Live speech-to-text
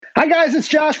Hi, guys. It's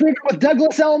Josh Rubin with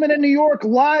Douglas Elliman in New York,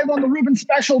 live on the Rubin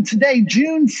Special today,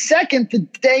 June 2nd, the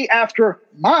day after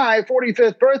my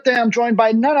 45th birthday. I'm joined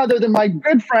by none other than my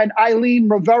good friend, Eileen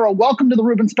Rivera. Welcome to the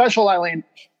Rubin Special, Eileen.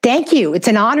 Thank you. It's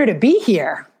an honor to be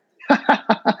here. Well,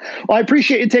 I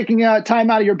appreciate you taking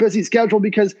time out of your busy schedule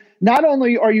because not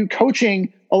only are you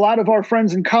coaching a lot of our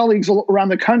friends and colleagues around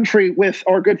the country with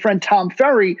our good friend Tom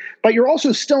Ferry, but you're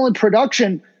also still in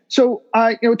production. So,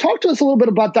 talk to us a little bit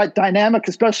about that dynamic,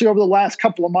 especially over the last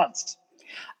couple of months.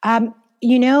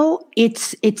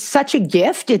 It's such a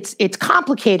gift. It's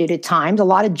complicated at times, a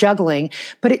lot of juggling,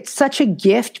 but it's such a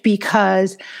gift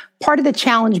because part of the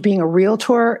challenge being a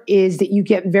realtor is that you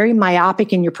get very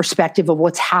myopic in your perspective of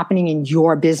what's happening in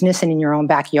your business and in your own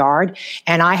backyard.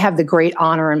 And I have the great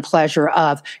honor and pleasure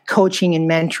of coaching and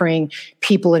mentoring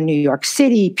people in New York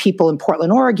City, people in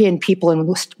Portland, Oregon, people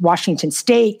in Washington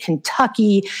State,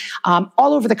 Kentucky, all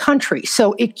over the country.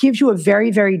 So it gives you a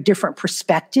very, very different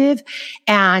perspective.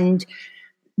 And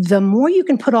the more you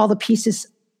can put all the pieces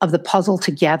of the puzzle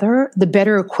together, the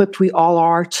better equipped we all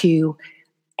are to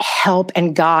help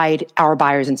and guide our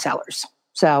buyers and sellers.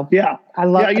 So that's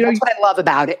what I love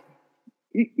about it.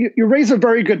 You raise a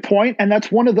very good point, and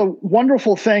that's one of the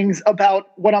wonderful things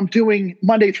about what I'm doing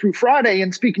Monday through Friday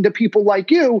and speaking to people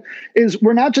like you is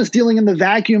we're not just dealing in the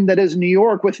vacuum that is New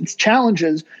York with its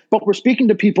challenges, but we're speaking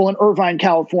to people in Irvine,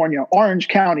 California, Orange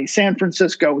County, San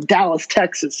Francisco, Dallas,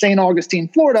 Texas, St. Augustine,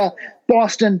 Florida,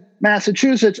 Boston,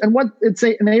 Massachusetts. And what it's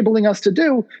enabling us to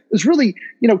do is really,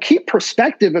 keep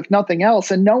perspective, if nothing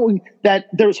else, and knowing that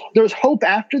there's hope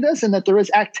after this and that there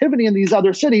is activity in these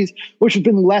other cities, which have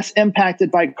been less impacted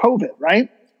by COVID,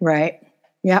 right? Right.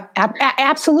 Yeah,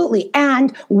 absolutely.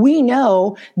 And we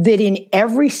know that in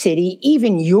every city,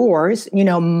 even yours,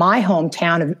 my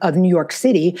hometown of New York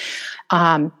City,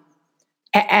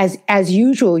 as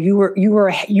usual, you were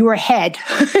ahead.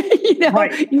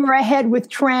 Right. You were ahead with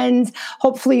trends.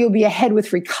 Hopefully, you'll be ahead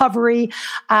with recovery.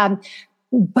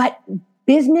 But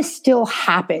business still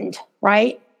happened,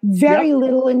 right? Very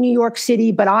little in New York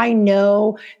City, but I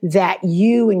know that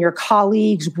you and your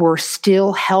colleagues were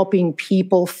still helping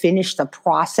people finish the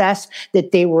process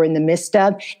that they were in the midst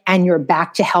of, and you're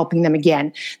back to helping them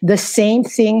again. The same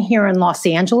thing here in Los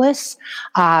Angeles.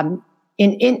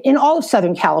 In all of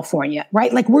Southern California,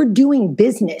 right? Like we're doing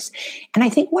business. And I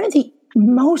think one of the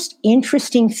most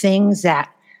interesting things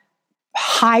that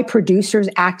high producers,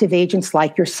 active agents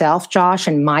like yourself, Josh,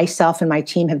 and myself and my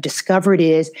team have discovered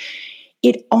is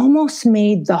it almost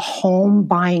made the home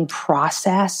buying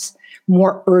process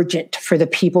more urgent for the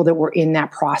people that were in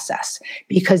that process.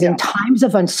 Because in times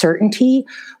of uncertainty,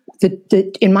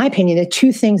 in my opinion, the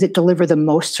two things that deliver the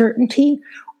most certainty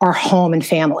are home and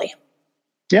family.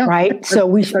 Yeah. Right.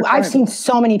 So I've seen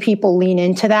so many people lean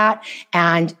into that,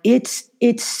 and it's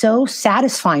so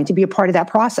satisfying to be a part of that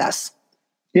process.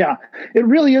 Yeah, it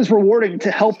really is rewarding to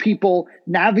help people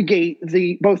navigate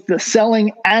both the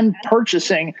selling and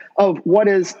purchasing of what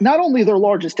is not only their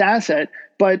largest asset,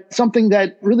 but something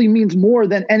that really means more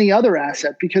than any other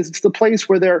asset because it's the place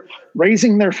where they're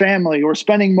raising their family or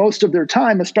spending most of their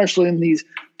time, especially in these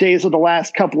days of the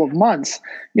last couple of months.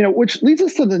 Which leads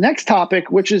us to the next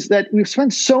topic, which is that we've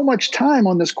spent so much time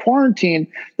on this quarantine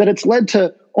that it's led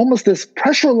to almost this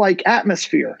pressure-like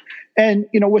atmosphere. And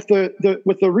with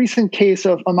the recent case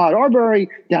of Ahmaud Arbery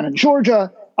down in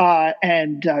Georgia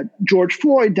and George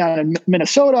Floyd down in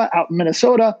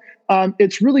Minnesota,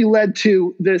 it's really led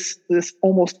to this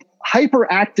almost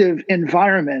hyperactive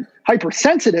environment,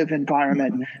 hypersensitive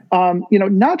environment.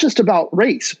 Not just about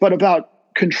race, but about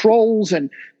controls and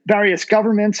various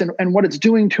governments and what it's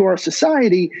doing to our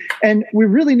society. And we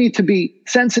really need to be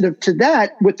sensitive to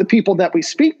that with the people that we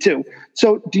speak to.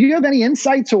 So do you have any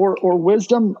insights or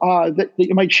wisdom that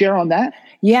you might share on that?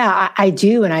 Yeah, I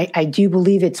do. And I do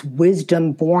believe it's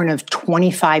wisdom born of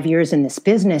 25 years in this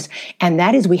business. And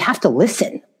that is we have to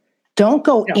listen. Don't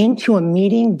go into a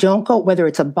meeting. Don't go, whether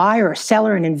it's a buyer, a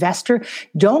seller, an investor,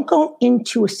 don't go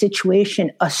into a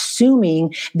situation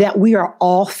assuming that we are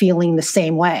all feeling the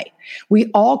same way.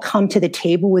 We all come to the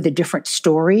table with a different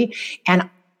story. And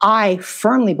I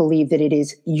firmly believe that it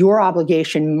is your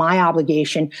obligation, my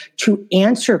obligation to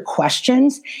answer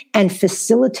questions and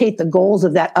facilitate the goals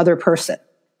of that other person.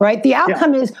 Right? The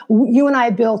outcome is you and I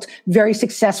built very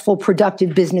successful,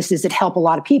 productive businesses that help a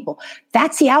lot of people.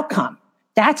 That's the outcome.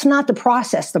 That's not the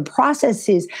process. The process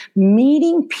is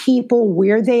meeting people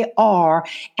where they are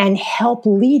and help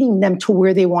leading them to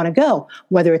where they want to go,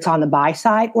 whether it's on the buy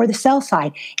side or the sell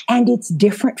side. And it's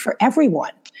different for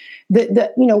everyone.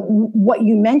 What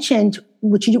you mentioned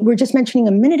which you were just mentioning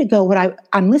a minute ago, what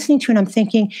I'm listening to and I'm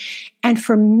thinking, and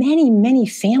for many, many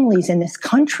families in this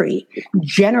country,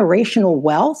 generational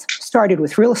wealth started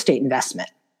with real estate investment.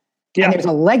 Yeah. And there's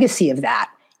a legacy of that.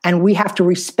 And we have to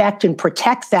respect and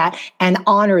protect that and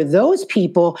honor those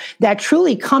people that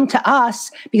truly come to us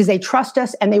because they trust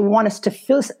us and they want us to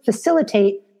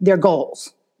facilitate their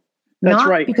goals. That's not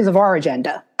right. Because of our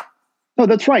agenda. No,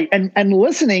 that's right. And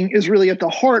listening is really at the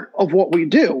heart of what we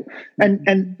do.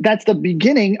 And that's the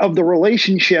beginning of the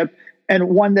relationship, and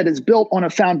one that is built on a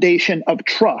foundation of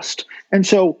trust. And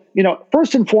so,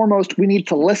 first and foremost, we need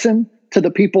to listen to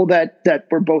the people that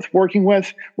we're both working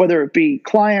with, whether it be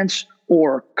clients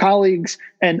or colleagues,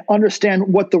 and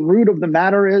understand what the root of the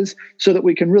matter is so that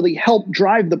we can really help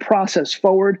drive the process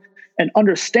forward and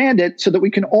understand it so that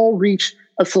we can all reach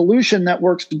a solution that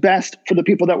works best for the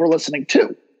people that we're listening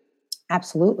to.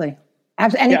 Absolutely.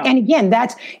 And again,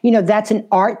 that's an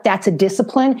art, that's a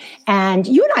discipline. And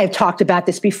you and I have talked about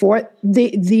this before.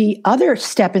 The other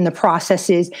step in the process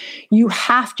is you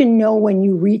have to know when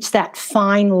you reach that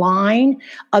fine line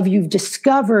of you've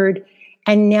discovered,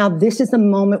 and now this is the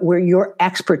moment where your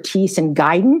expertise and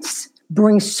guidance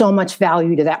brings so much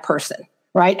value to that person,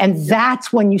 right? And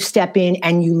that's when you step in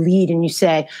and you lead and you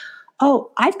say,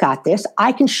 oh, I've got this.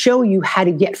 I can show you how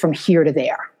to get from here to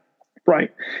there.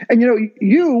 Right. And,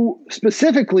 you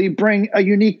specifically bring a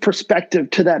unique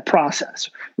perspective to that process,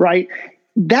 right?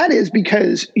 That is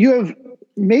because you have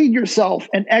made yourself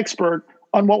an expert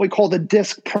on what we call the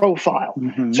DISC profile.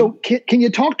 Mm-hmm. So can you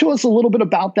talk to us a little bit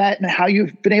about that and how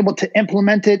you've been able to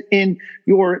implement it in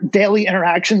your daily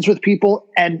interactions with people,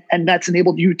 and that's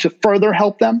enabled you to further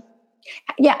help them?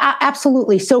 Yeah,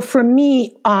 absolutely. So for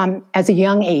me, as a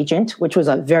young agent, which was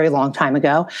a very long time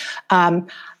ago,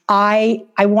 I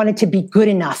wanted to be good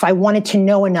enough. I wanted to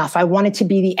know enough. I wanted to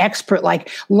be the expert, like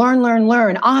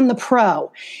learn. I'm the pro.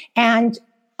 And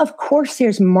of course,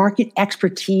 there's market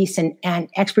expertise and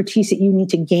expertise that you need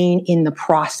to gain in the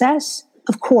process.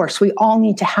 Of course, we all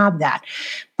need to have that.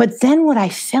 But then what I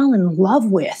fell in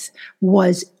love with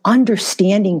was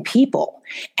understanding people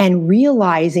and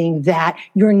realizing that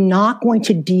you're not going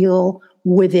to deal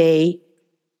with an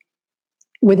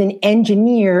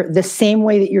engineer the same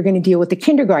way that you're going to deal with the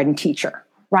kindergarten teacher,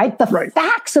 right? The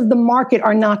facts of the market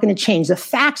are not going to change. The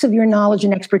facts of your knowledge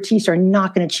and expertise are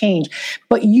not going to change.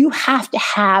 But you have to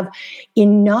have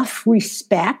enough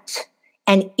respect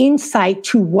and insight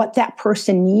to what that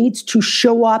person needs to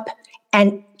show up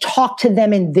and talk to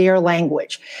them in their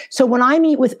language. So when I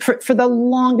meet with, for the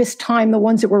longest time, the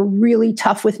ones that were really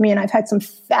tough with me, and I've had some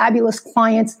fabulous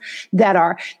clients that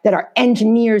are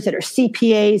engineers, that are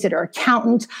CPAs, that are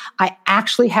accountants. I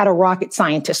actually had a rocket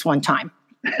scientist one time.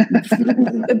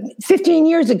 15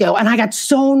 years ago. And I got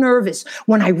so nervous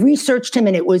when I researched him,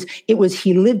 and it was,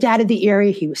 he lived out of the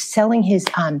area. He was selling his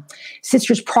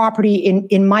sister's property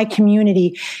in my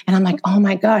community. And I'm like, oh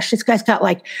my gosh, this guy's got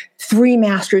like 3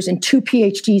 masters and 2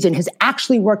 PhDs and has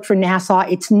actually worked for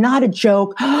NASA. It's not a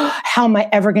joke. How am I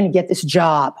ever going to get this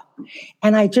job?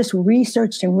 And I just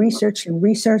researched,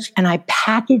 and I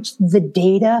packaged the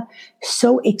data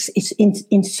so it's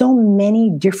in so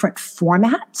many different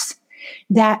formats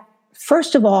that,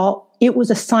 first of all, it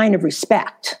was a sign of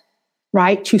respect,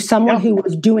 right? To someone who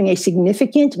was doing a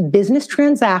significant business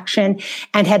transaction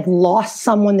and had lost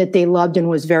someone that they loved and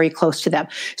was very close to them.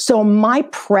 So my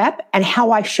prep and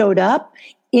how I showed up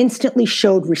instantly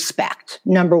showed respect,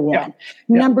 number one.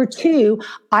 Number two,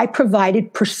 I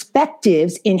provided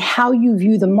perspectives in how you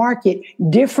view the market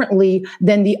differently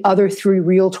than the other 3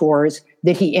 realtors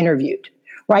that he interviewed.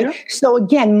 Right. Yeah. So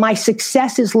again, my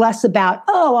success is less about,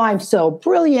 oh, I'm so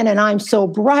brilliant and I'm so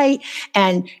bright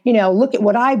and, look at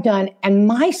what I've done. And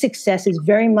my success is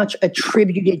very much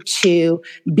attributed to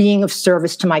being of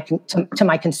service to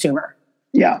my consumer.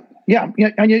 Yeah.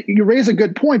 And you raise a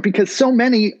good point, because so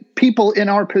many people in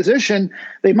our position,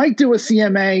 they might do a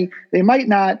CMA, they might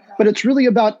not, but it's really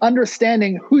about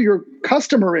understanding who your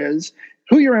customer is,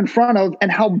 who you're in front of, and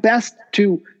how best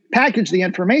to package the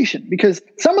information, because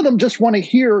some of them just want to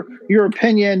hear your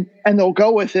opinion and they'll go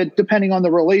with it depending on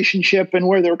the relationship and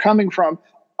where they're coming from.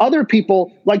 Other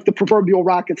people, like the proverbial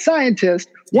rocket scientist,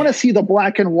 want to see the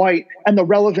black and white and the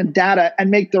relevant data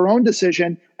and make their own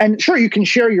decision. And sure, you can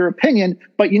share your opinion,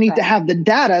 but you need to have the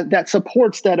data that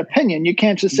supports that opinion. You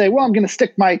can't just say, well, I'm going to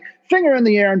stick my finger in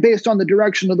the air and based on the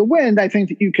direction of the wind, I think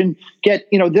that you can get,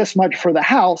 this much for the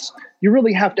house. You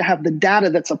really have to have the data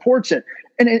that supports it.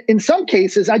 And in some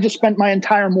cases, I just spent my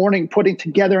entire morning putting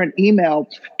together an email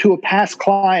to a past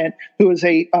client who is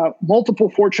a multiple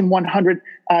Fortune 100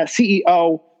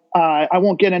 CEO, I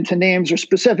won't get into names or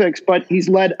specifics, but he's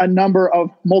led a number of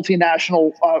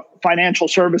multinational financial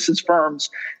services firms.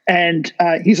 And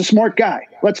he's a smart guy.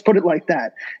 Let's put it like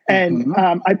that. And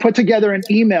I put together an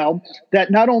email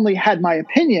that not only had my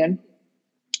opinion,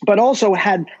 but also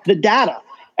had the data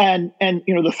and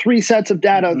the 3 sets of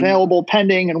data available,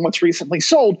 pending, and what's recently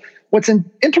sold. What's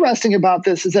interesting about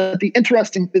this is that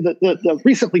the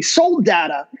recently sold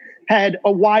data had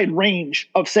a wide range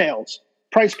of sales.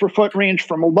 Price per foot ranged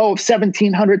from a low of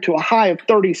 $1,700 to a high of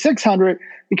 $3,600,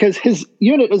 because his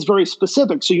unit is very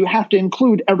specific. So you have to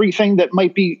include everything that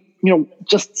might be,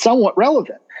 just somewhat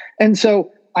relevant. And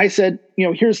so I said,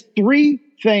 here's 3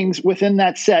 things within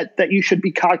that set that you should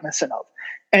be cognizant of.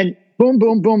 And boom,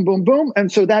 boom, boom, boom, boom.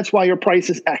 And so that's why your price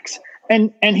is X.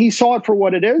 And he saw it for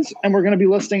what it is. And we're going to be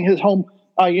listing his home,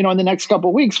 in the next couple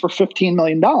of weeks for $15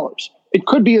 million. It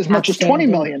could be as much as $20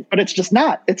 million, but it's just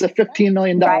not. It's a $15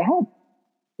 million home.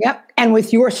 Yep. And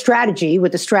with your strategy,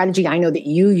 with the strategy I know that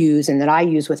you use and that I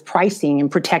use with pricing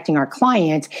and protecting our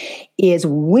clients, is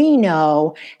we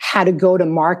know how to go to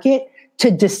market to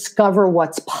discover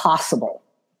what's possible,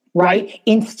 right?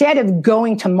 Instead of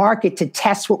going to market to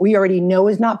test what we already know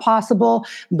is not possible,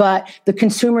 but the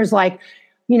consumer's like,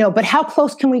 but how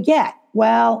close can we get?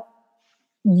 Well,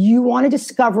 you want to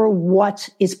discover what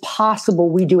is possible.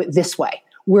 We do it this way.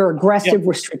 We're aggressive,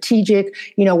 we're strategic,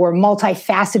 we're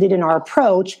multifaceted in our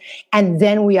approach, and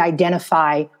then we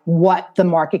identify what the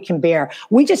market can bear.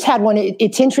 We just had one.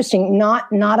 It's interesting,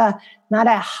 not a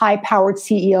high-powered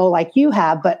CEO like you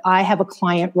have, but I have a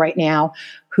client right now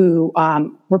who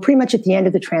we're pretty much at the end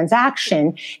of the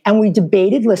transaction, and we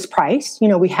debated list price.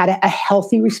 We had a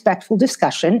healthy, respectful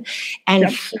discussion, and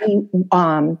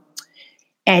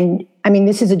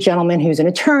this is a gentleman who's an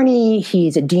attorney.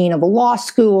 He's a dean of a law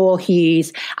school.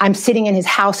 I'm sitting in his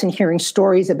house and hearing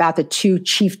stories about the 2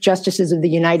 chief justices of the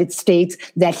United States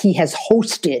that he has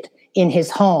hosted in his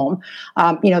home.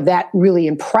 That really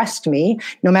impressed me.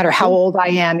 No matter how old I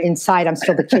am inside, I'm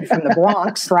still the kid from the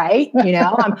Bronx, right?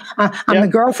 I'm the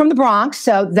girl from the Bronx.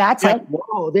 So that's like,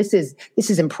 whoa, this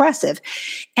is impressive.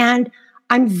 And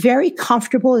I'm very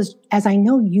comfortable, as I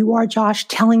know you are, Josh,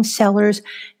 telling sellers,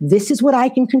 this is what I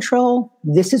can control,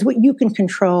 this is what you can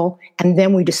control, and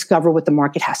then we discover what the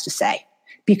market has to say.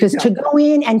 Because to go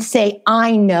in and say,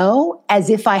 I know, as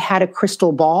if I had a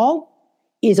crystal ball,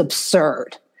 is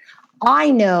absurd. I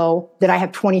know that I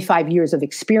have 25 years of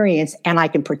experience and I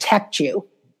can protect you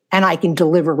and I can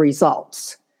deliver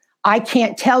results. I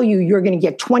can't tell you you're going to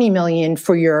get 20 million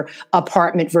for your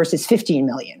apartment versus 15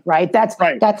 million, right? That's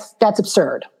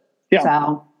absurd. Yeah.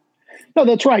 So. No,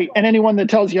 that's right. And anyone that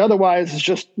tells you otherwise is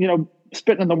just,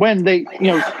 spitting in the wind. They,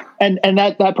 and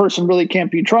that person really can't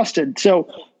be trusted. So,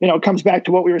 it comes back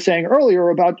to what we were saying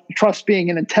earlier about trust being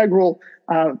an integral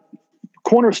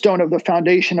cornerstone of the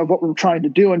foundation of what we're trying to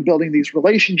do in building these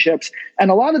relationships. And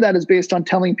a lot of that is based on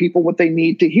telling people what they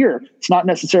need to hear. It's not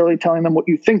necessarily telling them what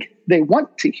you think they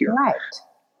want to hear.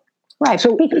 Right.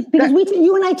 So because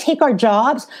you and I take our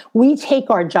jobs,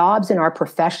 and our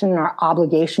profession and our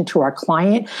obligation to our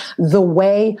client the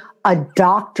way a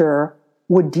doctor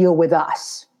would deal with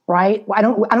us. Right? I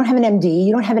don't have an MD.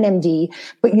 You don't have an MD,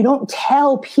 but you don't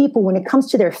tell people when it comes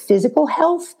to their physical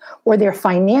health or their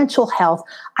financial health.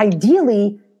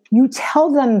 Ideally, you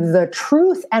tell them the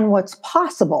truth and what's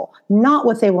possible, not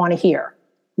what they want to hear.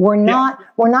 We're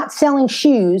not selling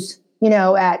shoes,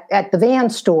 at the van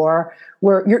store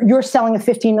where you're selling a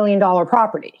 $15 million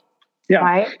property. Yeah.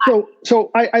 Right? So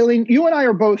Eileen, you and I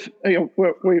are both,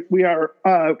 we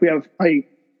have a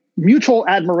mutual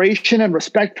admiration and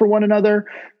respect for one another.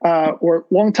 We're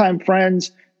longtime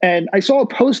friends. And I saw a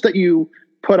post that you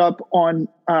put up on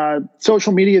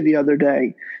social media the other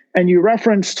day, and you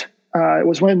referenced, it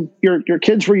was when your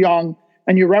kids were young,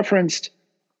 and you referenced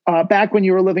back when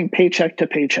you were living paycheck to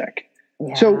paycheck.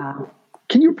 Yeah. So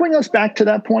can you bring us back to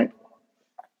that point?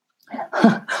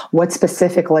 What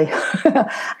specifically?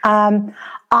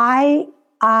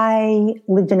 I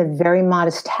lived in a very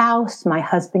modest house. My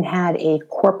husband had a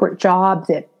corporate job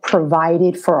that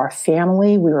provided for our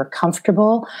family. We were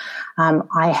comfortable.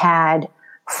 I had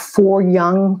 4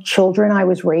 young children I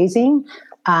was raising.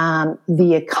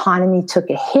 The economy took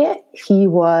a hit. He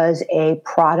was a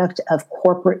product of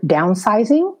corporate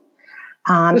downsizing.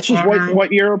 This was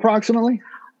what year approximately?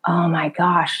 Oh my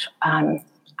gosh.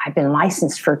 I've been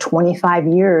licensed for 25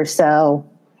 years, so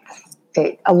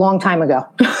a long time ago.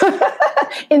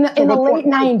 in the late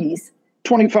 90s.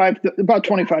 About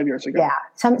 25 years ago. Yeah.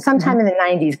 Sometime in the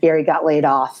 90s, Gary got laid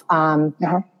off. And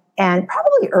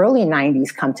probably early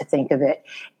 90s, come to think of it.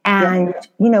 And,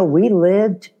 we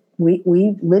lived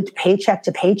we lived paycheck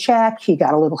to paycheck. He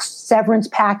got a little severance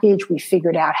package. We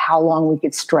figured out how long we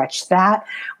could stretch that.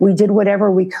 We did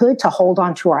whatever we could to hold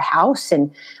on to our house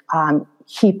and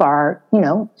keep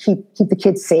the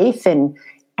kids safe and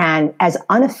as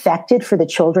unaffected for the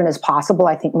children as possible.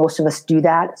 I think most of us do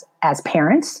that as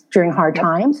parents during hard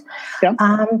times. Yep.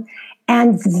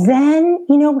 And then,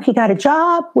 he got a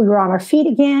job. We were on our feet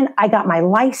again. I got my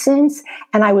license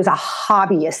and I was a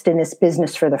hobbyist in this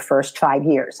business for the first 5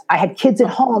 years. I had kids at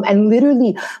home and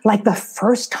literally like the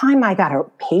first time I got a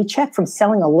paycheck from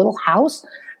selling a little house,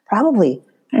 probably,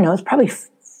 it's probably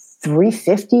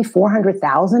 350,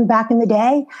 400,000 back in the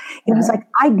day. It was like,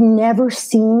 I'd never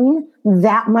seen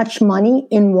that much money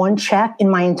in one check in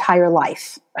my entire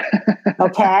life.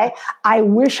 Okay. I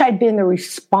wish I'd been the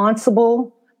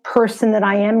responsible person that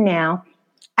I am now.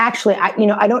 Actually,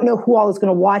 I don't know who all is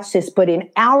going to watch this, but in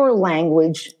our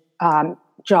language,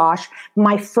 Josh,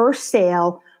 my first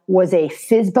sale was a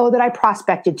FSBO that I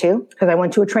prospected to because I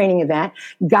went to a training event,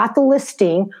 got the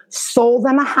listing, sold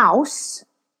them a house.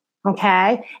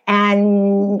 Okay.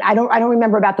 And I don't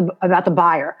remember about the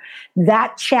buyer.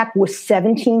 That check was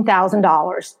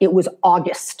 $17,000. It was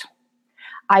August.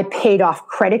 I paid off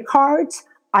credit cards.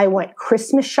 I went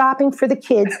Christmas shopping for the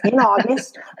kids in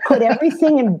August, put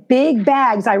everything in big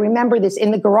bags. I remember this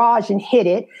in the garage and hid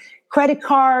it. Credit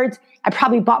cards. I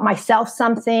probably bought myself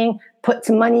something, put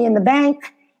some money in the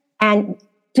bank, and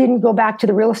didn't go back to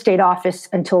the real estate office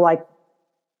until like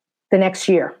the next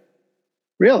year.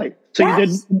 Really? So you did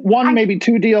maybe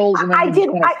two deals, and then I did.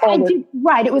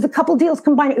 Right. It was a couple deals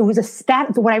combined. It was a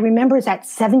stat. What I remember is that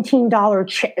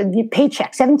 $17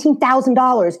 paycheck,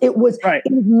 $17,000. It was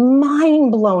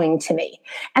mind blowing to me,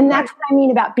 and that's what I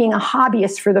mean about being a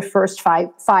hobbyist for the first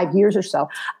five years or so.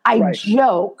 I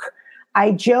joke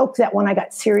that when I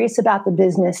got serious about the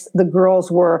business, the girls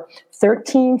were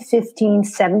 13, 15,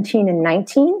 17, and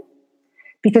 19.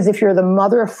 Because if you're the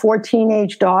mother of 4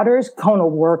 teenage daughters, going to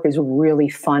work is really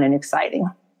fun and exciting.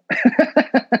 A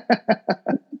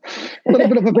little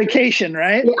bit of a vacation,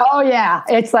 right? Oh, yeah.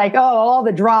 It's like, all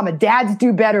the drama. Dads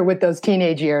do better with those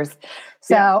teenage years.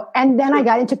 So, and then I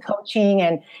got into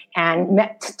coaching and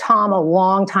met Tom a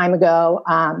long time ago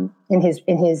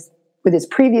with his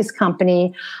previous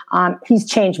company. He's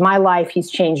changed my life.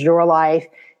 He's changed your life.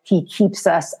 He keeps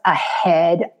us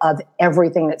ahead of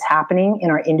everything that's happening in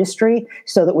our industry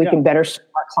so that we can better serve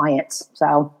our clients.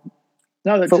 So,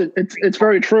 no, it's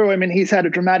very true. I mean, he's had a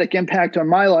dramatic impact on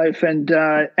my life and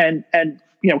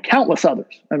countless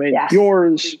others. I mean,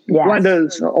 yours,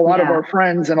 Glenda's, a lot of our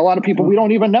friends, and a lot of people we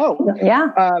don't even know.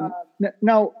 Yeah.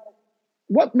 Now,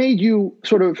 what made you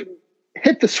sort of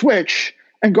hit the switch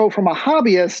and go from a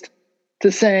hobbyist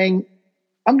to saying,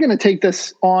 I'm going to take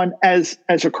this on as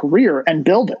a career and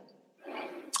build it?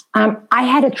 I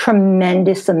had a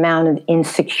tremendous amount of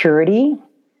insecurity.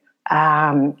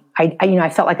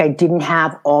 I felt like I didn't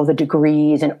have all the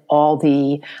degrees and all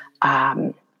the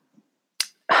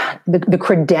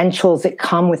credentials that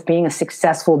come with being a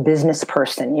successful business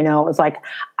person. It was like,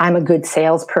 I'm a good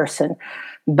salesperson,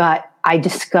 but I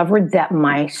discovered that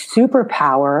my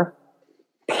superpower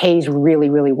pays really,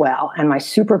 really well. And my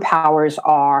superpowers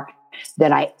are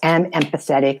that I am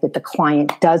empathetic, that the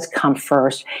client does come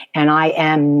first, and I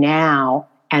am now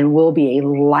and will be a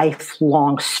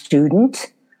lifelong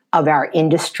student of our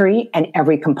industry and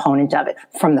every component of it,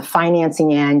 from the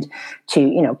financing end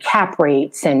to, cap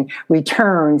rates and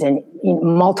returns and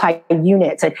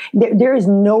multi-units. And there is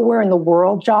nowhere in the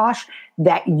world, Josh,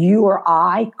 that you or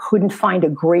I couldn't find a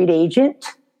great agent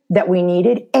that we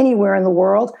needed anywhere in the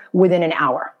world within an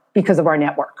hour because of our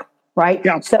network. Right.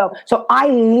 Yeah. So I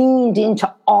leaned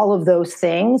into all of those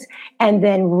things and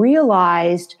then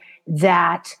realized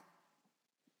that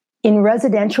in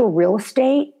residential real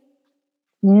estate,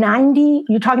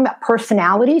 you're talking about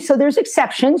personality. So there's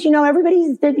exceptions, you're always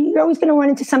going to run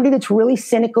into somebody that's really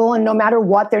cynical and no matter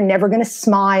what, they're never going to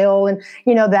smile. And,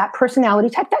 that personality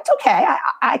type, that's okay.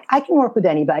 I can work with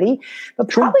anybody, but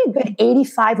probably a good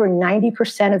 85 or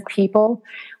 90% of people,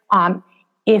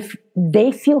 if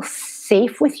they feel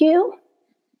safe with you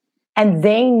and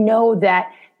they know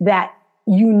that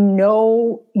you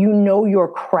know your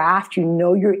craft,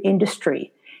 your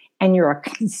industry, and you're a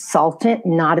consultant,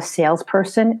 not a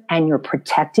salesperson, and you're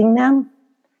protecting them,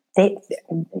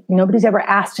 nobody's ever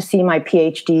asked to see my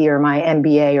PhD or my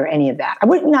MBA or any of that.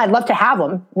 I'd love to have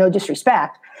them, no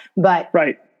disrespect, but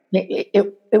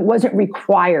it wasn't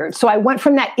required. So I went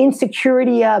from that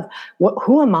insecurity of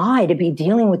who am I to be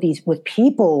dealing with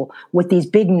people with these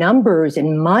big numbers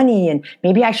and money, and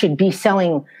maybe I should be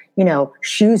selling,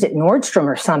 shoes at Nordstrom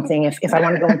or something if I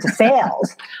want to go into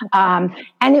sales.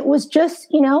 And it was just,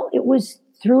 it was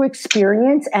through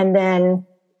experience and then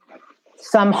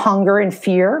some hunger and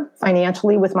fear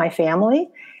financially with my family.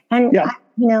 And,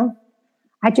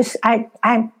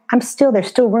 I'm still, there's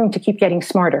still room to keep getting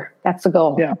smarter. That's the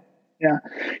goal. Yeah. Yeah.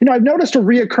 I've noticed a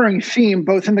reoccurring theme,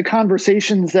 both in the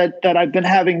conversations that I've been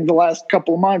having the last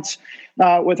couple of months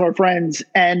with our friends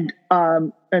and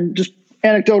just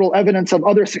anecdotal evidence of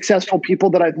other successful people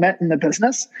that I've met in the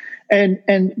business. And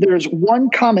there's one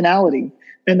commonality,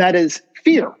 and that is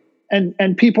fear.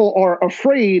 And people are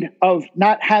afraid of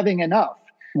not having enough.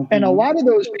 Mm-hmm. And a lot of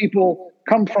those people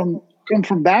come from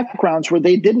backgrounds where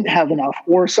they didn't have enough,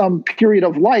 or some period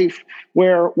of life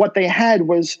where what they had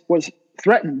was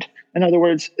threatened. In other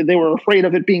words, they were afraid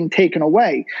of it being taken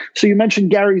away. So you mentioned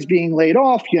Gary's being laid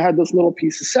off. You had this little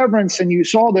piece of severance, and you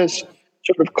saw this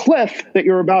sort of cliff that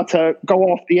you're about to go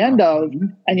off the end of,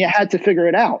 and you had to figure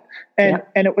it out. And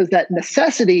it was that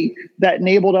necessity that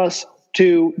enabled us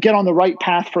to get on the right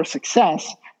path for success.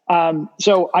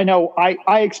 So I know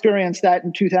I experienced that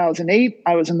in 2008.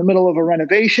 I was in the middle of a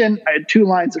renovation. I had 2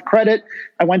 lines of credit.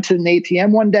 I went to an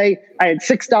ATM one day. I had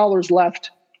 $6 left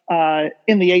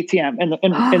in the ATM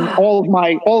in all of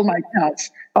my accounts.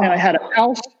 And I had a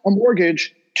house, a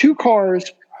mortgage, 2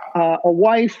 cars, a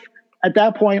wife. At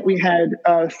that point, we had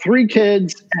 3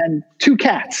 kids and 2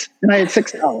 cats, and I had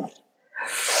 $6.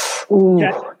 Ooh.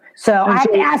 Okay. So I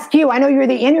have to ask you, I know you're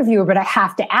the interviewer, but I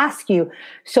have to ask you.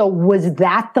 So was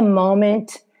that the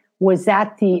moment, was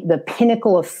that the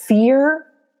pinnacle of fear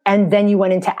and then you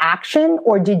went into action?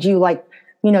 Or did you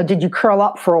did you curl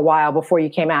up for a while before you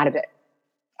came out of it?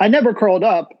 I never curled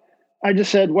up. I just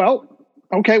said, well,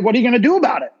 okay, what are you going to do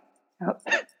about it? Oh.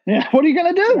 Yeah, what are you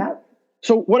going to do? Yeah.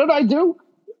 So what did I do?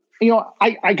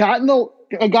 I got in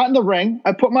the ring,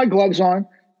 I put my gloves on,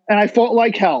 and I fought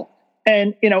like hell.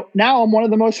 And, now I'm one of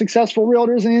the most successful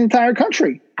realtors in the entire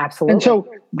country. Absolutely. And so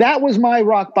that was my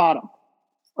rock bottom,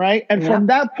 right? And from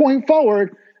that point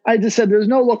forward, I just said, there's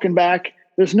no looking back.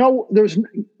 There's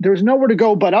nowhere to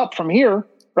go but up from here,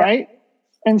 right? Yep.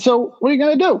 And so what are you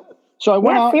going to do? So I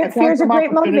went out. Fear's a great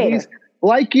motivator.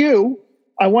 Like you,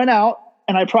 I went out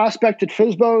and I prospected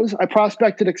FSBOs. I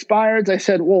prospected expireds. I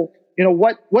said, well,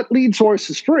 what lead source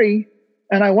is free?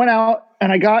 And I went out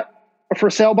and I got a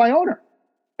for sale by owner.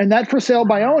 And that for sale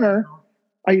by owner,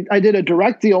 I did a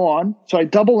direct deal on. So I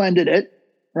double-ended it,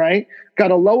 right? Got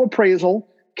a low appraisal.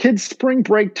 Kids spring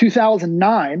break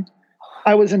 2009.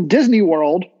 I was in Disney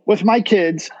World with my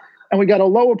kids, and we got a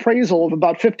low appraisal of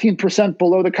about 15%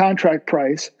 below the contract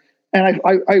price. And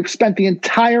I spent the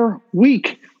entire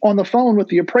week on the phone with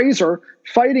the appraiser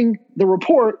fighting the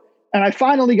report. And I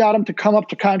finally got him to come up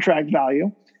to contract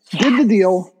value, did the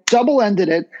deal, double-ended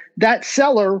it. That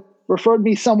seller referred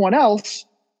me someone else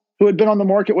who had been on the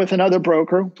market with another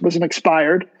broker, was an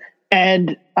expired.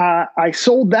 And I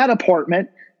sold that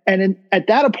apartment. And at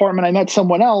that apartment, I met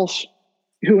someone else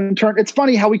who in turn, it's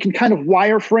funny how we can kind of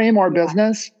wireframe our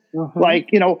business. Mm-hmm. Like,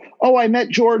 I met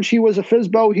George, he was a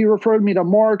FSBO. He referred me to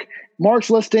Mark. Mark's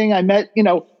listing, I met,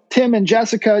 Tim and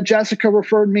Jessica. Jessica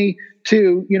referred me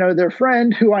to, their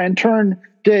friend, who I in turn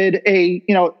did I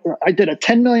did a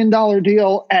 $10 million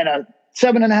deal and a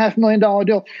 $7.5 million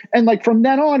deal. And like, from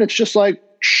then on, it's just like,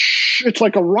 it's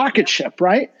like a rocket ship,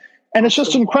 right? And it's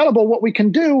just incredible what we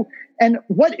can do. And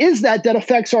what is that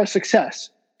affects our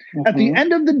success? Mm-hmm. At the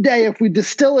end of the day, if we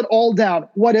distill it all down,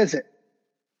 what is it?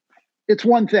 It's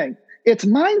one thing. It's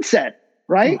mindset,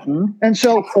 right? Mm-hmm. And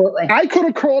so I could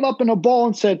have curled up in a ball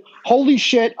and said, holy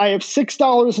shit, I have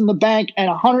 $6 in the bank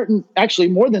and actually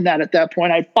more than that at that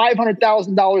point. I had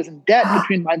 $500,000 in debt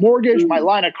between my mortgage, my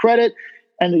line of credit,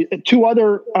 and the 2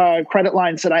 other credit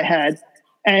lines that I had.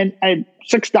 And I had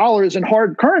 $6 in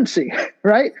hard currency,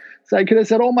 right? So I could have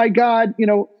said, oh my God,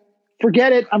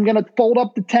 forget it. I'm going to fold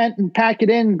up the tent and pack it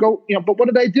in and go, but what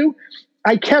did I do?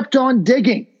 I kept on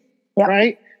digging,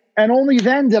 right? And only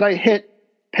then did I hit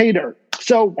pay dirt.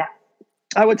 So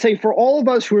I would say for all of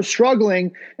us who are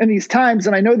struggling in these times,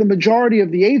 and I know the majority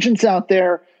of the agents out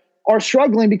there are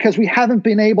struggling because we haven't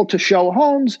been able to show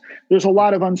homes. There's a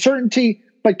lot of uncertainty,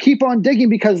 but keep on digging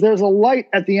because there's a light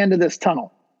at the end of this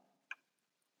tunnel.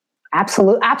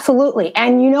 Absolutely.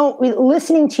 And,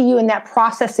 listening to you in that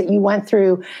process that you went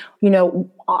through,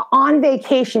 on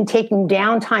vacation, taking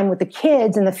downtime with the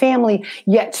kids and the family,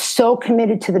 yet so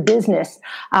committed to the business.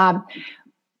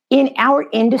 In our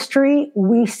industry,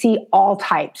 we see all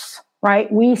types,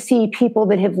 right? We see people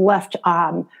that have left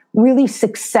really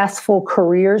successful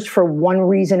careers for one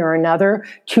reason or another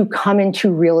to come into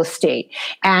real estate.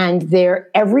 And they're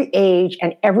every age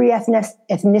and every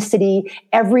ethnicity,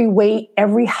 every weight,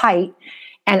 every height.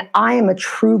 And I am a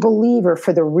true believer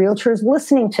for the realtors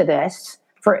listening to this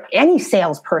for any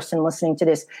salesperson listening to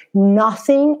this,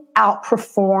 nothing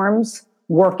outperforms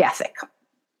work ethic.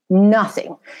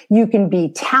 Nothing. You can be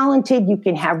talented, you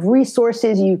can have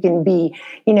resources, you can be,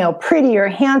 pretty or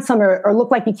handsome or look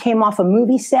like you came off a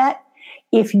movie set.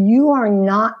 If you are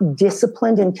not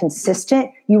disciplined and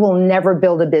consistent, you will never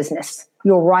build a business.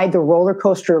 You'll ride the roller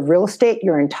coaster of real estate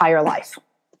your entire life.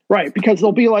 Right, because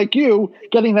they'll be like you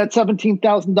getting that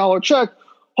 $17,000 check.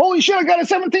 Holy shit, I got a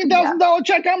 $17,000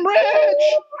 check. I'm rich.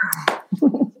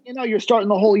 You're starting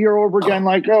the whole year over again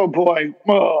like, oh boy.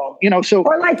 Oh, so.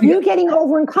 Or like you getting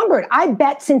over encumbered. I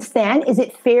bet since then, is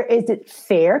it fair?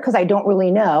 Because I don't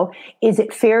really know. Is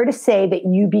it fair to say that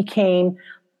you became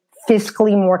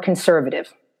fiscally more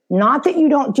conservative? Not that you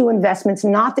don't do investments,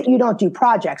 not that you don't do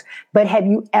projects, but have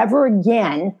you ever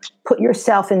again put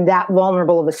yourself in that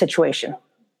vulnerable of a situation?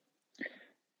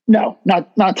 No,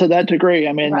 not to that degree.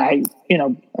 I mean, right.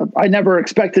 I never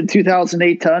expected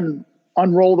 2008 to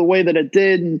unroll the way that it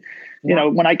did. And,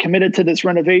 when I committed to this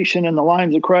renovation and the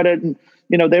lines of credit and,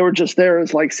 they were just there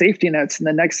as like safety nets. And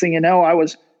the next thing you know, I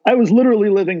was literally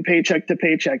living paycheck to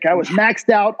paycheck. I was maxed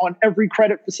out on every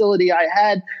credit facility I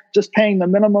had, just paying the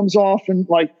minimums off. And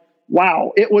like,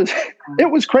 wow, it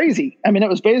was crazy. I mean, it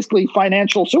was basically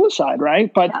financial suicide,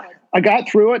 right? But I got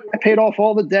through it. I paid off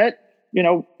all the debt.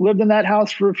 Lived in that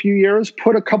house for a few years,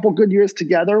 put a couple good years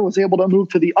together, was able to move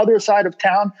to the other side of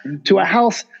town to a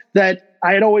house that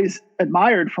I had always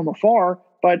admired from afar,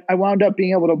 but I wound up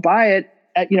being able to buy it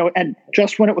and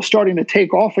just when it was starting to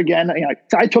take off again,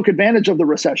 I took advantage of the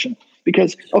recession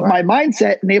because of my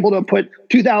mindset and able to put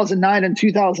 2009 and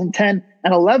 2010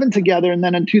 and 11 together. And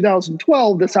then in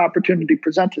 2012, this opportunity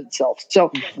presented itself. So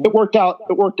it worked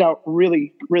out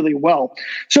really, really well.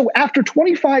 So after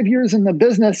 25 years in the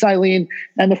business, Eileen,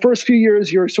 and the first few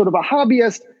years, you're sort of a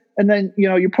hobbyist. And then,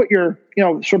 you put your,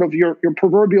 sort of your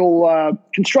proverbial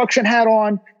construction hat on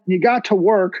and you got to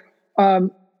work.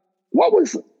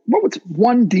 What was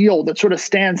one deal that sort of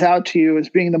stands out to you as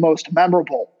being the most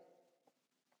memorable?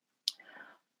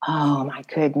 Oh my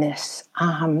goodness.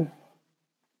 I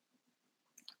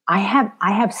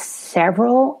have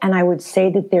several, and I would say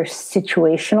that they're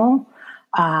situational.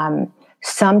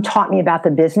 Some taught me about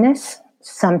the business,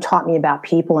 some taught me about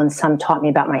people, and some taught me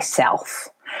about myself.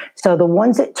 So the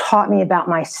ones that taught me about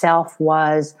myself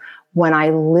was when I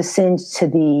listened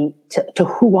to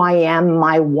who I am,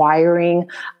 my wiring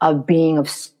of being of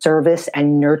service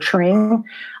and nurturing,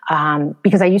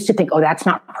 because I used to think, oh, that's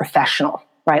not professional,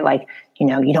 right? Like,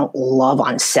 you don't love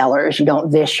on sellers, you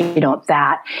don't this, you don't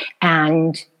that.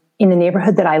 And in the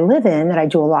neighborhood that I live in, that I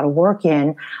do a lot of work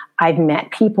in, I've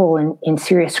met people in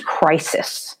serious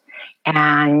crisis.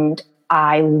 And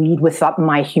I lead with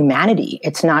my humanity.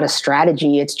 It's not a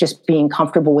strategy. It's just being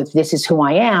comfortable with this is who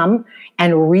I am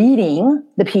and reading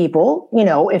the people,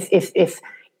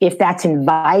 if that's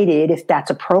invited, if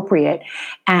that's appropriate,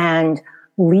 and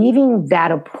leaving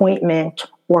that appointment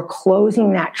or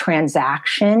closing that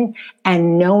transaction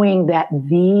and knowing that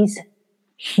these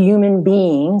human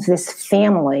beings, this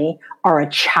family, are a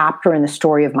chapter in the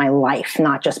story of my life,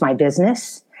 not just my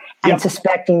business, and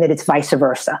suspecting that it's vice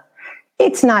versa.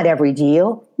 It's not every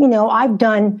deal. I've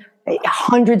done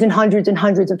hundreds and hundreds and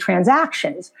hundreds of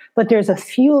transactions, but there's a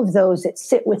few of those that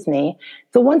sit with me.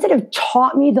 The ones that have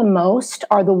taught me the most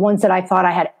are the ones that I thought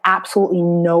I had absolutely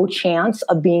no chance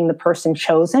of being the person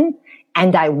chosen,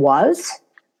 and I was.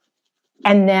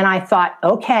 And then I thought,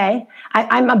 okay,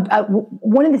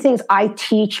 one of the things I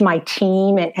teach my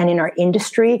team and in our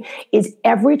industry is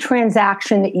every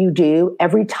transaction that you do,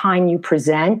 every time you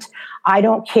present, I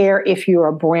don't care if you're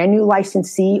a brand new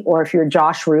licensee or if you're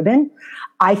Josh Rubin,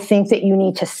 I think that you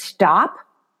need to stop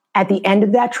at the end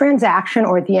of that transaction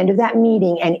or at the end of that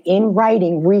meeting and in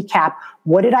writing recap,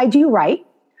 what did I do right?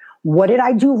 What did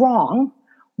I do wrong?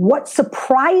 What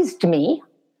surprised me?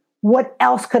 What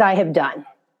else could I have done?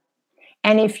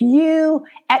 And if you,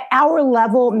 at our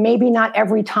level, maybe not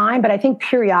every time, but I think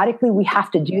periodically we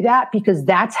have to do that because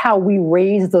that's how we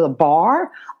raise the bar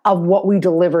of what we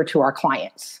deliver to our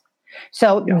clients.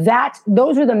 So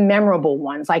those are the memorable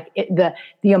ones, like the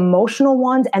emotional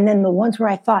ones. And then the ones where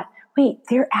I thought, wait,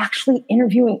 they're actually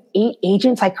interviewing 8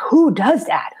 agents. Like, who does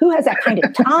that? Who has that kind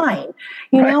of time?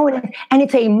 And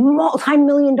it's a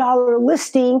multi-million-dollar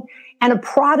listing and a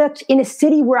product in a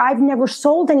city where I've never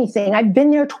sold anything. I've been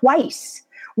there twice.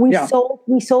 We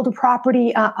sold a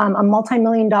property, a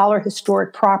multi-million-dollar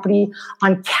historic property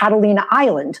on Catalina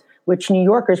Island, which New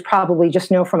Yorkers probably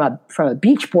just know from a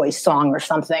Beach Boys song or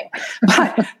something.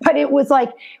 But it was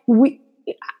like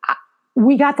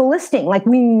we got the listing. Like,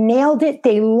 we nailed it.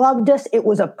 They loved us. It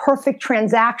was a perfect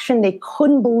transaction. They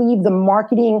couldn't believe the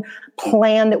marketing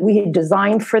plan that we had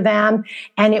designed for them.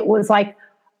 And it was like,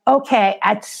 okay,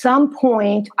 at some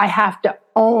point I have to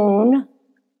own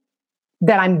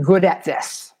that I'm good at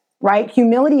this, right?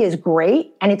 Humility is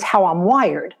great and it's how I'm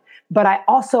wired. But I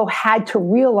also had to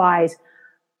realize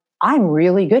I'm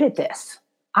really good at this.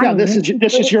 This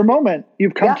is your moment.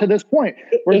 You've come to this point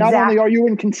where not only are you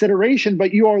in consideration,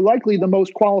 but you are likely the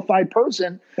most qualified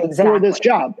person for this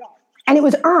job. And it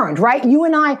was earned, right? You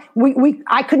and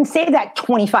I couldn't say that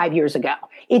 25 years ago.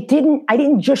 I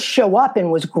didn't just show up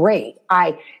and was great.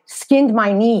 I skinned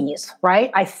my knees, right?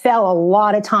 I fell a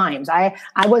lot of times. I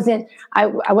wasn't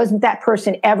that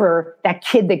person ever, that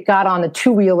kid that got on the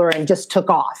two-wheeler and just took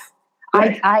off.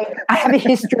 Right. I have a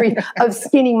history of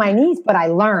skinning my knees, but I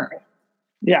learned.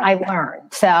 Yeah. I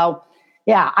learned. So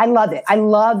yeah, I love it. I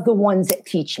love the ones that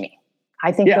teach me.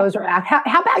 I think those are,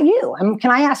 how about you? Can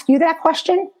I ask you that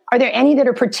question? Are there any that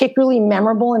are particularly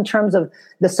memorable in terms of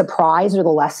the surprise or the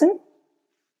lesson?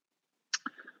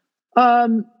 I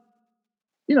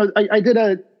did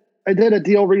a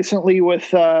deal recently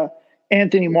with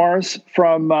Anthony Mars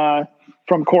from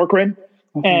Corcoran.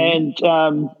 Mm-hmm.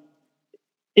 And,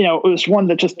 it was one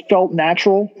that just felt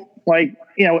natural. Like,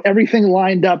 everything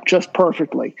lined up just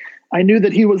perfectly. I knew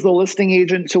that he was the listing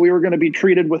agent, so we were going to be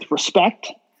treated with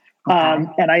respect. Okay.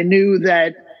 And I knew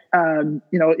that,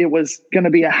 it was going to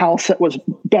be a house that was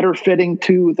better fitting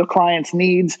to the client's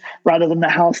needs rather than the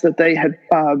house that they had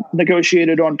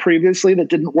negotiated on previously that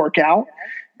didn't work out.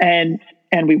 And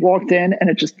we walked in and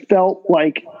it just felt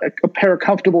like a pair of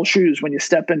comfortable shoes when you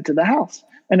step into the house.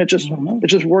 And it just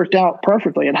worked out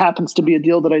perfectly. It happens to be a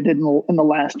deal that I did in the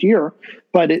last year,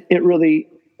 but it really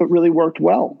worked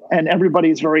well. And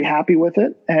everybody's very happy with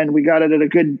it. And we got it at a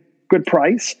good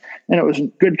price, and it was in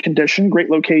good condition, great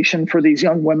location for these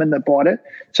young women that bought it.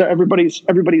 So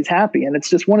everybody's happy. And it's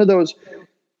just one of those,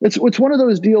 it's one of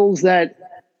those deals that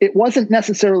it wasn't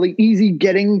necessarily easy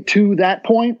getting to that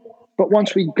point, but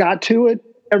once we got to it,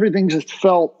 everything just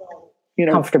felt,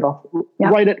 comfortable,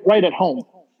 right at home.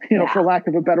 For lack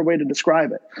of a better way to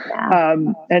describe it. Yeah.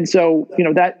 And so,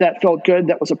 that felt good.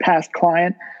 That was a past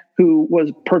client who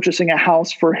was purchasing a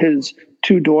house for his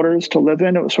two daughters to live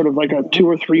in. It was sort of like a 2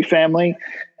 or 3 family.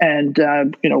 And,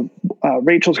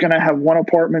 Rachel's going to have one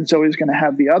apartment. Zoe's going to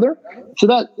have the other. So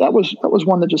that was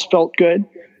one that just felt good.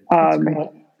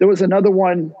 There was another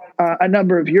one a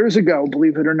number of years ago,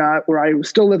 believe it or not, where I was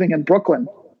still living in Brooklyn.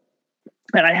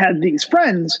 And I had these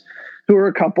friends who were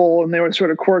a couple and they were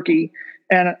sort of quirky.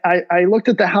 And I looked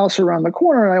at the house around the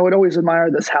corner and I would always admire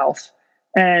this house.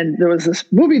 And there was this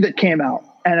movie that came out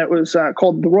and it was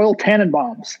called The Royal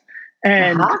Tenenbaums.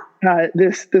 And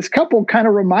this couple kind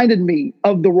of reminded me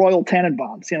of the Royal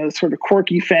Tenenbaums, this sort of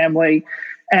quirky family.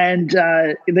 And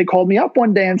they called me up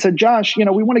one day and said, Josh, we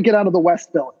want to get out of the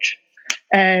West Village.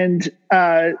 And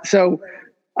so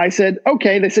I said,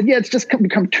 okay. They said, yeah, it's just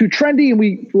become too trendy. And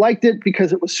we liked it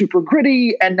because it was super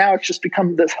gritty. And now it's just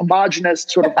become this homogenous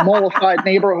sort of mollified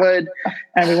neighborhood.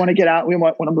 And we want to get out. We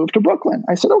want to move to Brooklyn.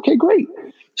 I said, okay, great.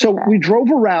 So we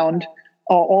drove around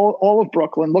all of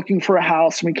Brooklyn looking for a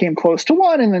house. And we came close to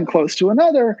one and then close to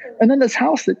another. And then this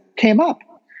house that came up.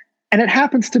 And it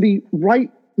happens to be right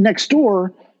next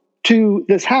door to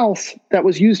this house that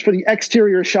was used for the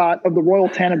exterior shot of the Royal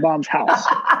Tenenbaums house.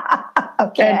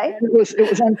 Okay. And it was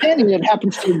uncanny. It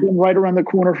happens to have been right around the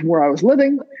corner from where I was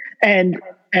living. And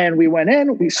we went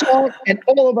in, we saw it, and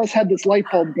all of us had this light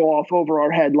bulb go off over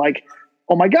our head like,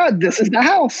 oh my God, this is the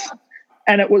house.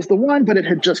 And it was the one, but it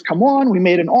had just come on. We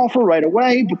made an offer right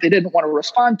away, but they didn't want to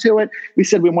respond to it. We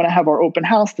said, we want to have our open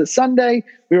house this Sunday.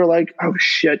 We were like, oh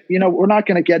shit, we're not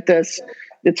going to get this.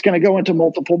 It's going to go into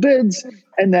multiple bids.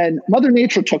 And then Mother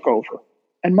Nature took over,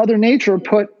 and Mother Nature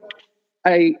put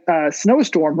a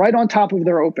snowstorm right on top of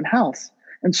their open house.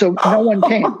 And so no one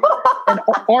came. And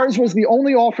ours was the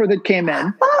only offer that came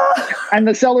in. And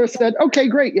the seller said, okay,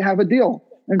 great. You have a deal.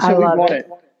 And so we bought it.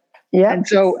 Yeah. And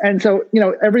so,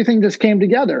 everything just came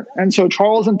together. And so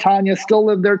Charles and Tanya still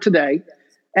live there today.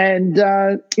 And,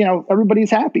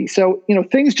 everybody's happy. So,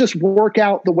 things just work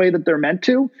out the way that they're meant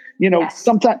to.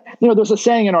 Sometimes, there's a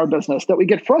saying in our business that we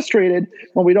get frustrated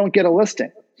when we don't get a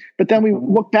listing. But then we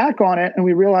look back on it and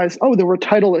we realize, there were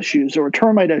title issues, there were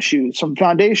termite issues, some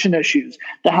foundation issues.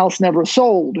 The house never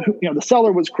sold. The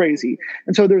seller was crazy.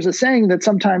 And so there's a saying that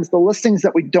sometimes the listings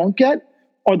that we don't get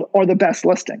are the best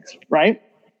listings, right?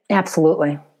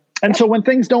 Absolutely. And so when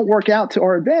things don't work out to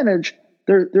our advantage,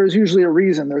 there's usually a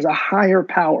reason. There's a higher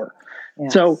power.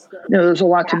 Yes. So, there's a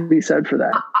lot to be said for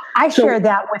that. I share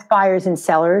that with buyers and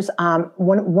sellers.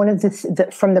 One of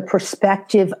from the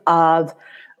perspective of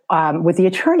with the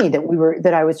attorney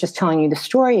that I was just telling you the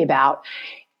story about,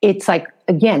 it's like,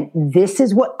 again, this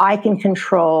is what I can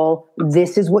control.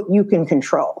 This is what you can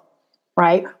control,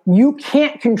 right? You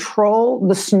can't control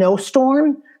the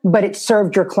snowstorm, but it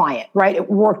served your client, right?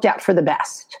 It worked out for the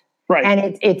best. Right.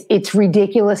 And it's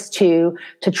ridiculous to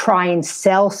try and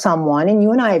sell someone. And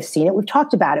you and I have seen it. We've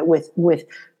talked about it with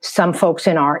some folks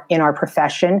in our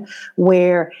profession,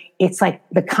 where it's like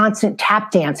the constant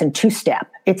tap dance and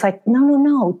two-step. It's like,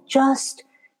 no, just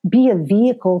be a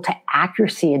vehicle to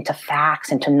accuracy and to facts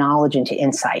and to knowledge and to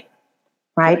insight,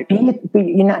 right?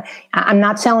 I'm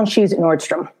not selling shoes at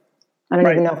Nordstrom. I don't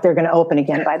even know if they're going to open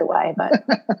again, by the way, but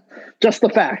just the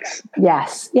facts.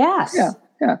 Yes. Yeah.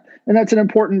 And that's an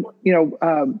important,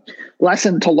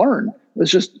 lesson to learn.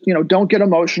 It's just, don't get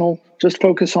emotional, just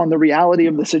focus on the reality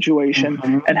of the situation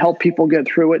and help people get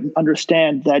through it and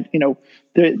understand that,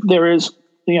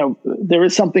 there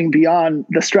is something beyond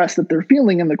the stress that they're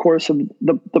feeling in the course of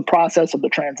the process of the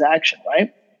transaction,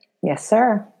 right? Yes,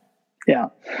 sir. Yeah.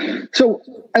 So,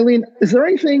 Eileen, is there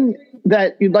anything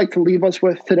that you'd like to leave us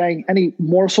with today? Any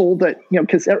morsel that,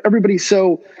 because everybody's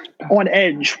so on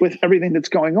edge with everything that's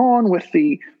going on, with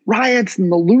the riots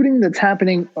and the looting that's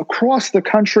happening across the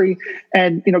country,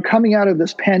 and, coming out of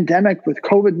this pandemic with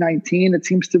COVID-19, it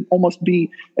seems to almost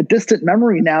be a distant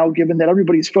memory now, given that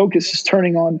everybody's focus is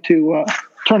turning on to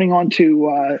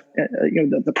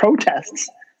the protests.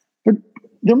 But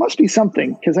there must be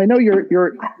something, because I know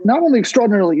you're not only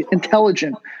extraordinarily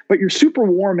intelligent, but you're super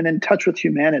warm and in touch with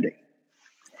humanity.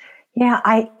 Yeah,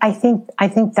 I think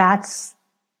that's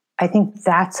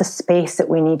a space that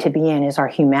we need to be in, is our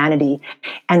humanity.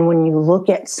 And when you look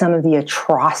at some of the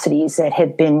atrocities that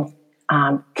have been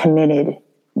committed,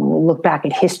 look back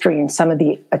at history and some of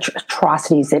the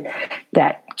atrocities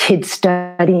that kids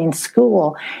study in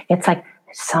school, it's like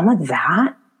some of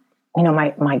that,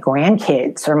 my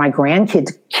grandkids or my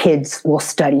grandkids' kids will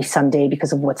study someday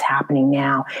because of what's happening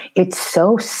now. It's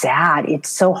so sad. It's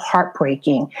so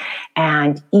heartbreaking.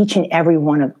 And each and every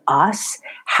one of us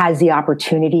has the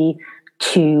opportunity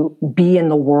to be in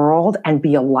the world and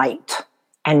be a light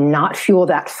and not fuel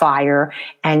that fire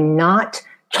and not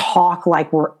talk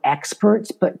like we're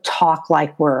experts, but talk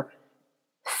like we're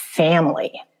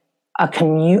family.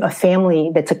 A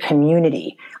family that's a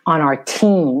community on our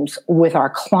teams with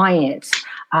our clients.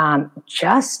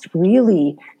 Just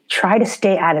really try to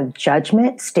stay out of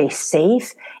judgment, stay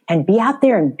safe, and be out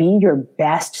there and be your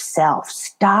best self.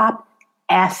 Stop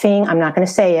effing. I'm not going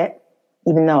to say it,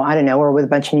 even though, I don't know, we're with a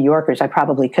bunch of New Yorkers. I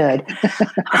probably could.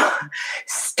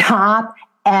 Stop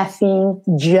effing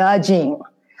judging.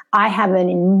 I have an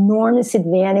enormous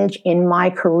advantage in my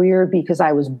career because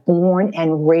I was born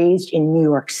and raised in New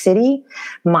York City.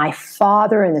 My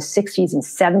father in the 60s and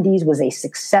 70s was a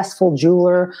successful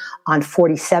jeweler on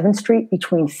 47th Street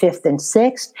between 5th and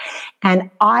 6th. And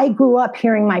I grew up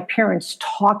hearing my parents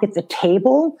talk at the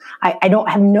table. I don't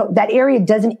have that area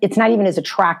it's not even as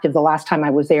attractive the last time I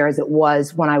was there as it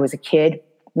was when I was a kid.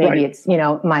 Maybe It's,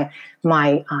 my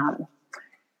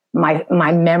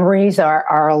memories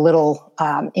are a little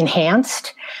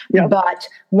enhanced. Yep. But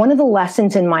one of the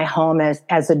lessons in my home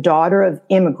as a daughter of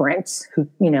immigrants who,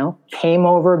 came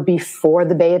over before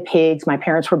the Bay of Pigs, my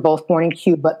parents were both born in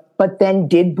Cuba, but then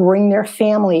did bring their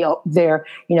family, their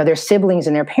siblings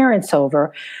and their parents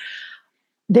over.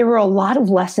 There were a lot of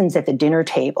lessons at the dinner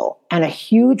table. And a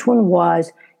huge one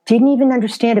was, didn't even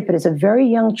understand it, but as a very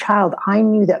young child, I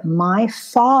knew that my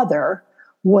father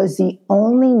was the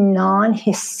only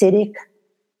non-Hasidic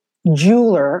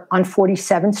jeweler on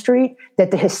 47th Street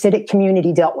that the Hasidic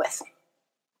community dealt with.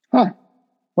 Huh.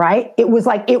 Right? It was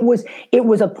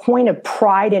a point of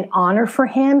pride and honor for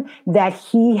him that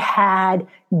he had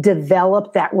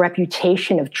developed that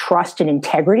reputation of trust and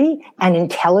integrity and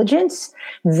intelligence,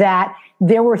 that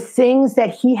there were things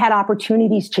that he had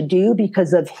opportunities to do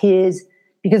because of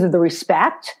the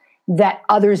respect that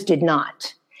others did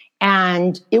not.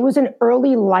 And it was an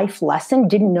early life lesson,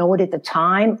 didn't know it at the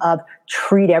time, of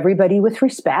treat everybody with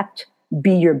respect,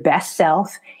 be your best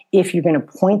self. If you're going to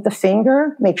point the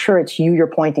finger, make sure it's you're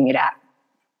pointing it at.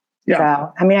 Yeah.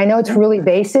 So, I know it's really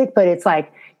basic, but it's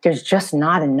like, there's just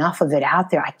not enough of it out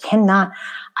there.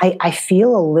 I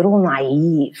feel a little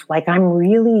naive. Like I'm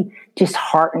really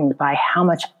disheartened by how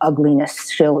much ugliness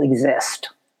still exists.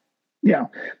 Yeah,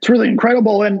 it's really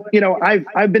incredible. And,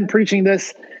 I've been preaching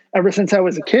this ever since I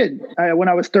was a kid. When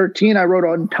I was 13, I wrote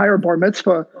an entire bar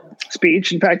mitzvah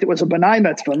speech. In fact, it was a B'nai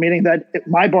mitzvah, meaning that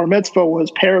my bar mitzvah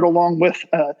was paired along with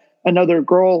another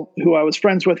girl who I was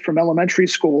friends with from elementary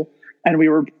school. and we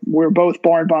were both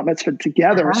bar and bat mitzvah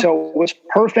together. So it was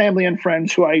her family and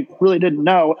friends who I really didn't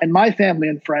know, and my family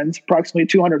and friends, approximately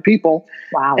 200 people.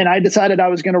 Wow. And I decided I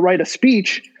was going to write a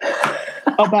speech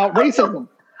about racism.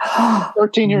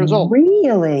 13 years old.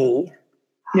 Really?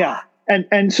 Yeah.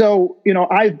 And so,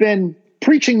 I've been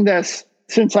preaching this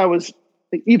since I was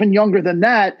even younger than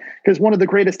that, because one of the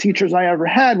greatest teachers I ever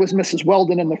had was Mrs.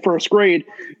 Weldon in the first grade.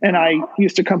 And I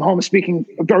used to come home speaking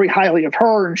very highly of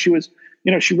her. And she was,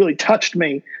 she really touched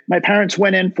me. My parents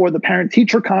went in for the parent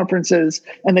teacher conferences,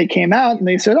 and they came out and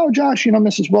they said, "Oh, Josh,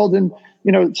 Mrs. Weldon,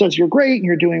 says you're great and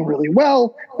you're doing really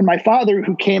well." And my father,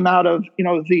 who came out of,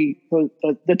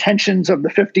 the tensions of the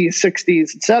 50s,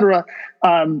 60s, et cetera,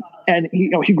 and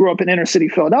he grew up in inner city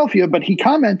Philadelphia, but he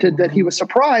commented that he was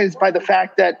surprised by the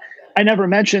fact that I never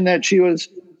mentioned that she was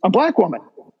a Black woman,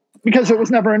 because it was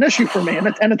never an issue for me,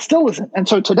 and it still isn't. And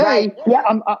so today,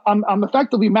 I'm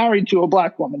effectively married to a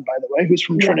Black woman, by the way, who's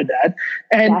from Trinidad,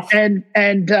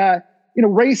 and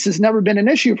race has never been an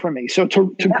issue for me. So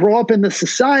to grow up in the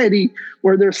society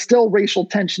where there's still racial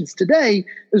tensions today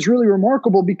is really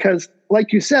remarkable, because,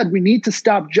 like you said, we need to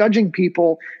stop judging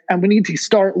people and we need to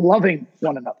start loving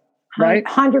one another. Right?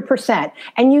 100%.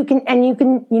 And you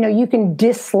can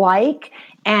dislike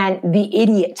and the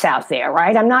idiots out there,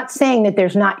 right? I'm not saying that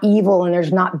there's not evil and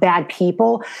there's not bad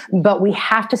people, but we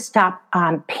have to stop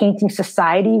painting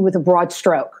society with a broad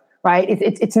stroke, right?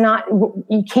 It's not,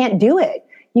 you can't do it.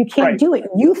 You can't do it.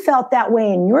 You felt that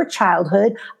way in your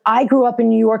childhood. I grew up in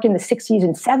New York in the 60s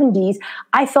and 70s.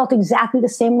 I felt exactly the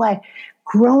same way.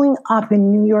 Growing up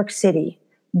in New York City,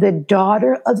 the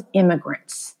daughter of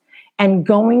immigrants, and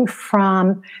going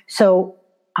from,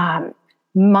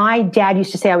 my dad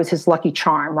used to say I was his lucky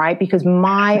charm, right? Because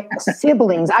my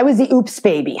siblings, I was the oops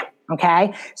baby,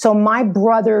 okay? So my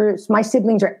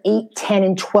siblings are 8, 10,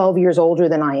 and 12 years older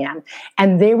than I am.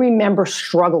 And they remember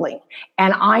struggling.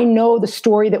 And I know the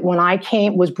story that when I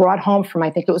was brought home from, I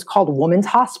think it was called Women's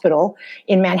Hospital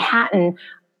in Manhattan,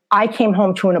 I came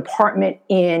home to an apartment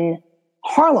in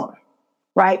Harlem,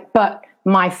 right? But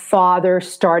my father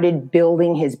started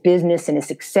building his business and his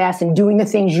success and doing the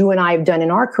things you and I have done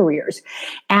in our careers.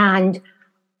 And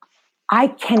I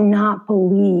cannot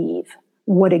believe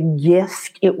what a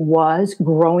gift it was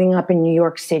growing up in New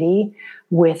York City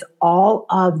with all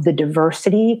of the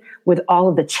diversity, with all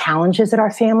of the challenges that our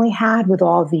family had, with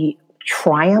all the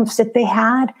triumphs that they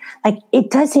had. Like, it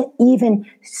doesn't even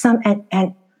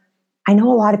and I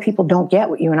know a lot of people don't get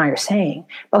what you and I are saying,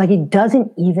 but like, it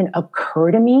doesn't even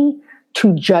occur to me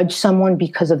to judge someone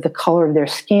because of the color of their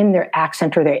skin, their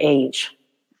accent, or their age,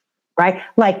 right?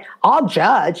 Like, I'll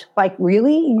judge, like,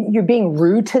 really? You're being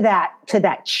rude to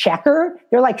that checker?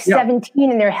 They're like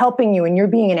 17 and they're helping you and you're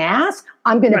being an ass?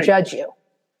 I'm going to judge you.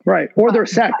 Right. Or their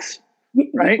sex,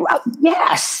 right? Well,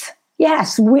 yes.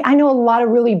 I know a lot of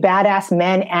really badass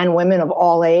men and women of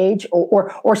all age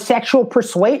or sexual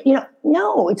persuasion.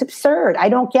 No, it's absurd. I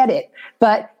don't get it,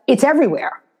 but it's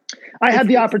everywhere. I had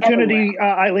the opportunity,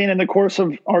 Eileen, in the course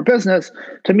of our business,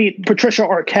 to meet Patricia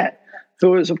Arquette,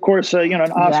 who is, of course, an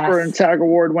Oscar and SAG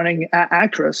Award-winning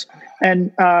actress.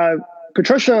 And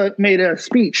Patricia made a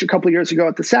speech a couple of years ago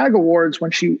at the SAG Awards when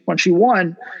she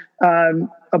won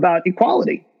about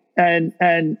equality and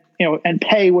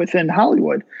pay within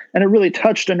Hollywood. And it really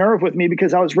touched a nerve with me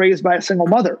because I was raised by a single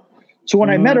mother. So when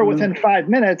I met her within 5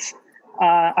 minutes,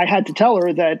 I had to tell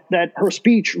her that her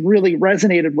speech really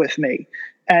resonated with me.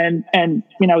 And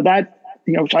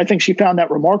I think she found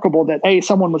that remarkable that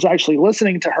someone was actually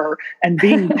listening to her, and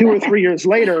being 2 or 3 years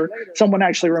later, someone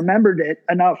actually remembered it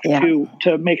enough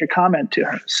to make a comment to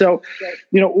her. So,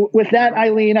 with that,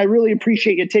 Eileen, I really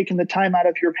appreciate you taking the time out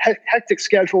of your hectic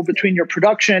schedule between your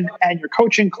production and your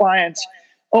coaching clients.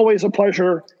 Always a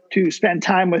pleasure to spend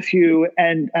time with you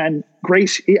and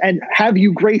have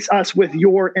you grace us with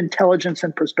your intelligence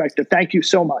and perspective. Thank you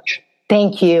so much.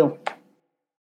 Thank you.